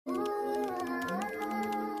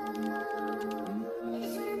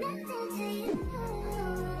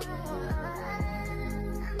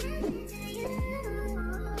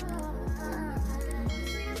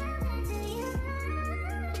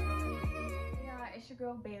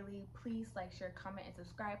girl Bailey. Please like, share, comment, and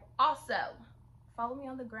subscribe. Also, follow me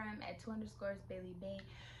on the gram at 2_BaileyBay.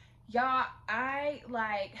 Y'all, I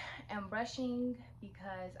am rushing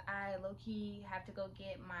because I low-key have to go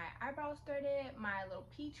get my eyebrows threaded, my little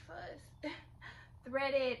peach fuzz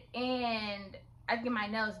threaded, and I get my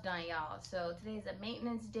nails done, y'all. So today's a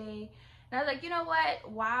maintenance day, and I was like, you know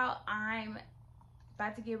what, while I'm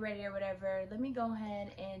about to get ready or whatever, let me go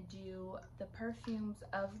ahead and do the perfumes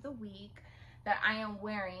of the week that I am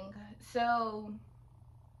wearing. So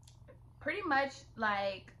pretty much,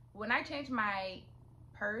 like, when I change my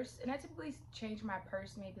purse, and I typically change my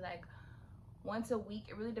purse maybe like once a week.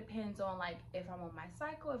 It really depends on like if I'm on my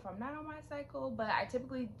cycle, if I'm not on my cycle, but I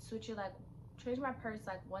typically switch it, like change my purse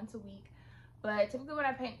like once a week. But typically when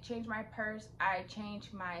I change my purse, I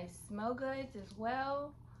change my smell goods as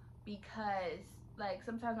well, because like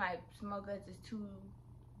sometimes my smell goods is too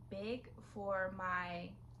big for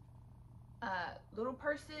my little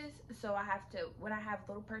purses. So I have to, when I have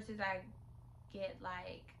little purses, I get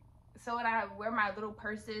like, so when I wear my little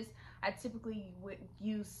purses, I typically would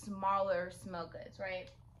use smaller smell goods, right?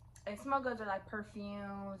 And smell goods are like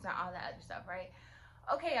perfumes and all that other stuff, right?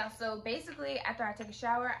 Okay, y'all, so basically after I take a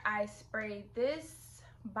shower, I spray this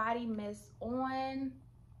body mist on.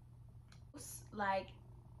 Like,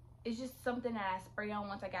 it's just something that I spray on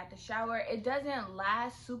once I got the shower. It doesn't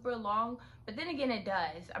last super long, but then again, it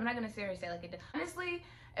does. I'm not gonna seriously say like it does. Honestly,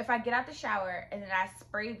 if I get out the shower and then I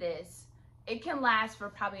spray this, it can last for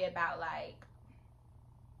probably about like,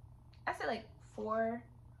 I say like 4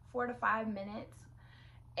 to 5 minutes.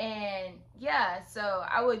 And yeah, so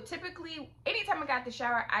I would typically, anytime I got the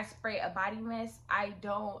shower, I spray a body mist. I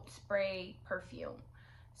don't spray perfume.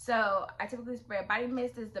 So I typically spray a body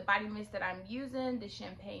mist. This is the body mist that I'm using, the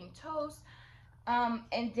Champagne Toast.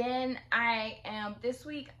 And then this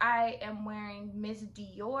week I am wearing Miss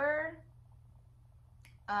Dior.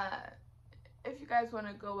 If you guys want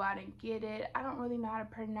to go out and get it, I don't really know how to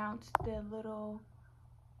pronounce the little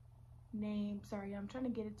name. Sorry, I'm trying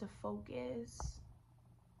to get it to focus.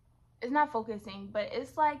 It's not focusing, but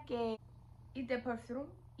it's like a Eau de Perfume.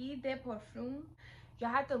 Eau de Perfume.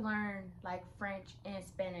 Y'all have to learn like French and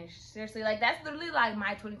Spanish. Seriously, like that's literally like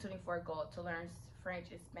my 2024 goal, to learn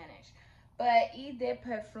French and Spanish. But Eau de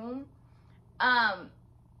Perfume,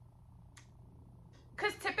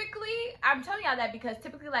 because typically, I'm telling y'all that because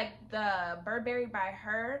typically like the Burberry by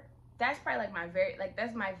her, that's probably like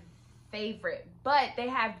that's my favorite. But they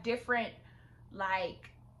have different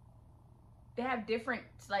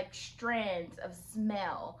like strands of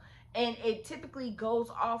smell, and it typically goes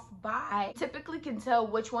off by, typically can tell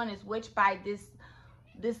which one is which by this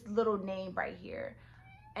little name right here.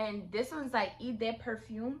 And this one's like Eau de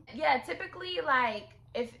Perfume. Yeah, typically like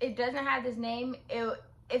if it doesn't have this name,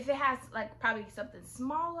 if it has like probably something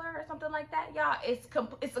smaller or something like that, y'all, it's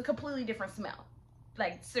a completely different smell.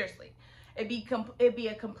 Like seriously, it'd be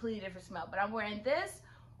a completely different smell. But I'm wearing this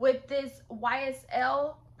with this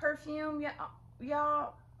YSL perfume,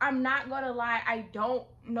 y'all. I'm not gonna lie, I don't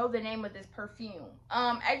know the name of this perfume.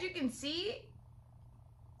 As you can see,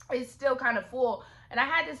 it's still kind of full, and I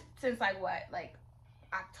had this since like what, like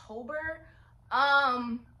October.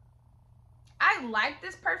 I like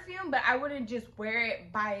this perfume, but I wouldn't just wear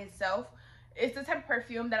it by itself. It's the type of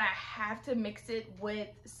perfume that I have to mix it with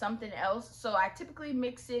something else. So I typically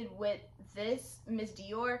mix it with this Miss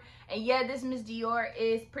Dior. And yeah, this Miss Dior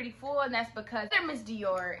is pretty full, and that's because their Miss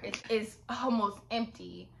Dior is almost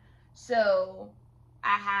empty. So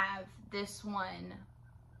I have this one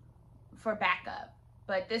for backup.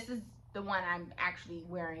 But this is the one I'm actually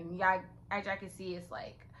wearing. Yeah, as y'all can see, it's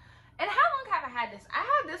like, and how long have I had this? I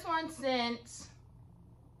had this one since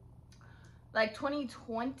like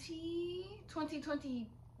 2020,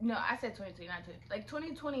 no, I said 2020, not 20, like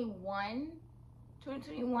 2021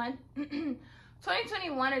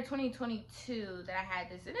 or 2022 that I had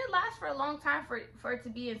this. And it lasts for a long time for it to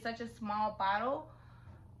be in such a small bottle.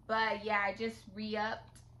 But yeah, I just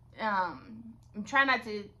re-upped. I'm gonna try not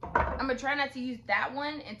to use that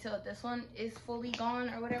one until this one is fully gone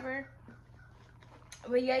or whatever.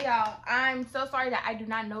 But yeah, y'all, I'm so sorry that I do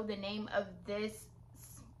not know the name of this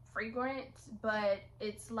fragrance, but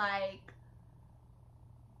it's like,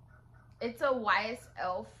 it's a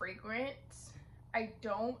YSL fragrance. I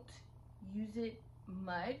don't use it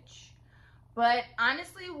much, but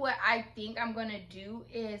honestly, what I think I'm gonna do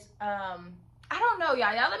is, I don't know,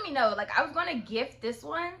 y'all let me know. Like, I was gonna gift this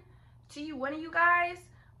one to one of you guys,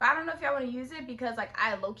 but I don't know if y'all want to use it, because like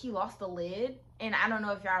I low-key lost the lid, and I don't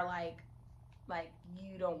know if y'all like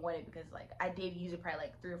you don't want it, because like I did use it probably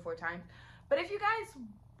like 3 or 4 times. But if you guys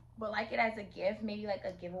would like it as a gift, maybe like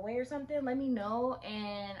a giveaway or something, let me know,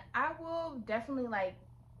 and I will will definitely like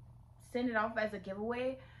send it off as a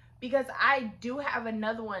giveaway, because I do have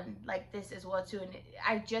another one like this as well too, and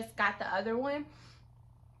I just got the other one.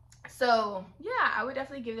 So yeah, I would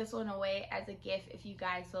definitely give this one away as a gift if you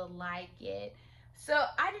guys will like it. So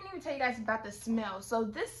I didn't even tell you guys about the smell. So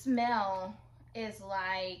this smell is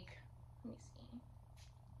like, let me see.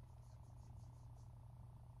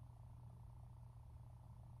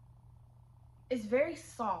 It's very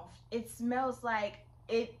soft. It smells like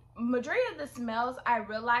it. Majority of the smells I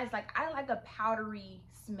realize, like, I like a powdery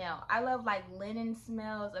smell. I love like linen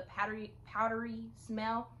smells, a powdery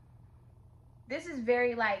smell. This is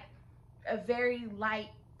very like a very light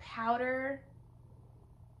powder.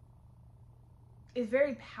 It's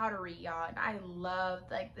very powdery, y'all, and I love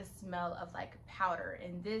like the smell of like powder,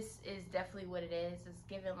 and this is definitely what it is. It's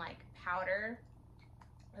giving like powder,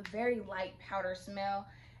 a very light powder smell.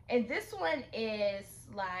 And this one is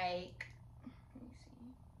like, let me see.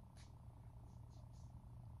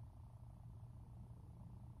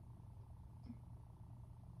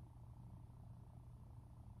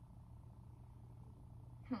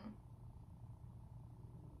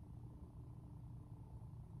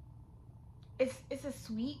 It's a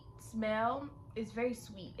sweet smell. It's very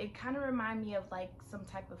sweet. It kind of reminds me of like some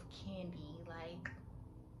type of candy,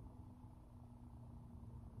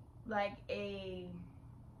 like a,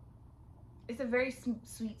 it's a very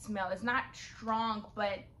sweet smell. It's not strong,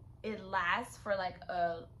 but it lasts for like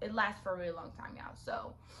it lasts for a really long time, y'all.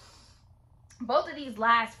 So both of these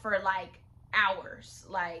last for like hours,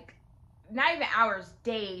 like not even hours,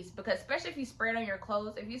 days, because especially if you spray it on your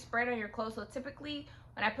clothes. If you spray it on your clothes, so typically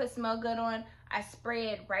when I put Smell Good on, I spray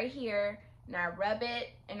it right here, and I rub it,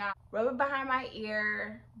 and I rub it behind my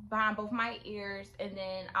ear, behind both my ears, and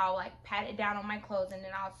then I'll like pat it down on my clothes, and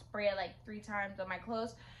then I'll spray it like 3 times on my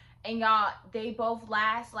clothes. And y'all, they both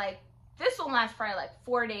last like, this one lasts probably like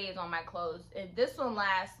 4 days on my clothes, and this one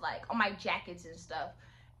lasts like on my jackets and stuff,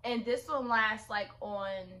 and this one lasts like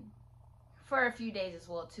on for a few days as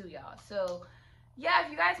well too, y'all. So yeah,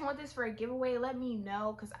 if you guys want this for a giveaway, let me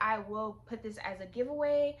know, because I will put this as a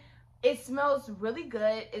giveaway. It smells really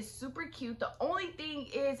good. It's super cute. The only thing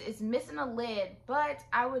is it's missing a lid, but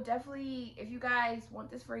I would definitely, if you guys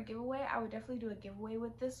want this for a giveaway, I would definitely do a giveaway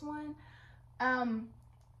with this one.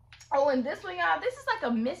 Oh, and this one, y'all, this is like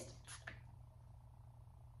a mist.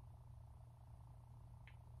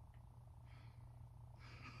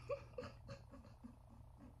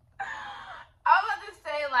 I'm about to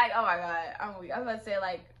say like, oh my god, I'm weak. I was about to say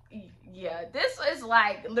like, yeah, this is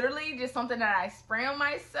like literally just something that I spray on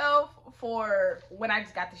myself for when I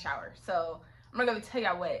just got the shower. So I'm not gonna tell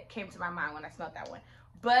y'all what came to my mind when I smelled that one.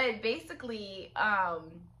 But basically,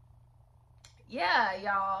 yeah,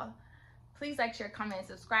 y'all, please like, share, comment, and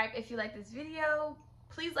subscribe if you like this video.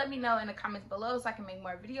 Please let me know in the comments below so I can make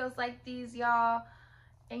more videos like these, y'all.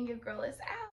 And your girl is out.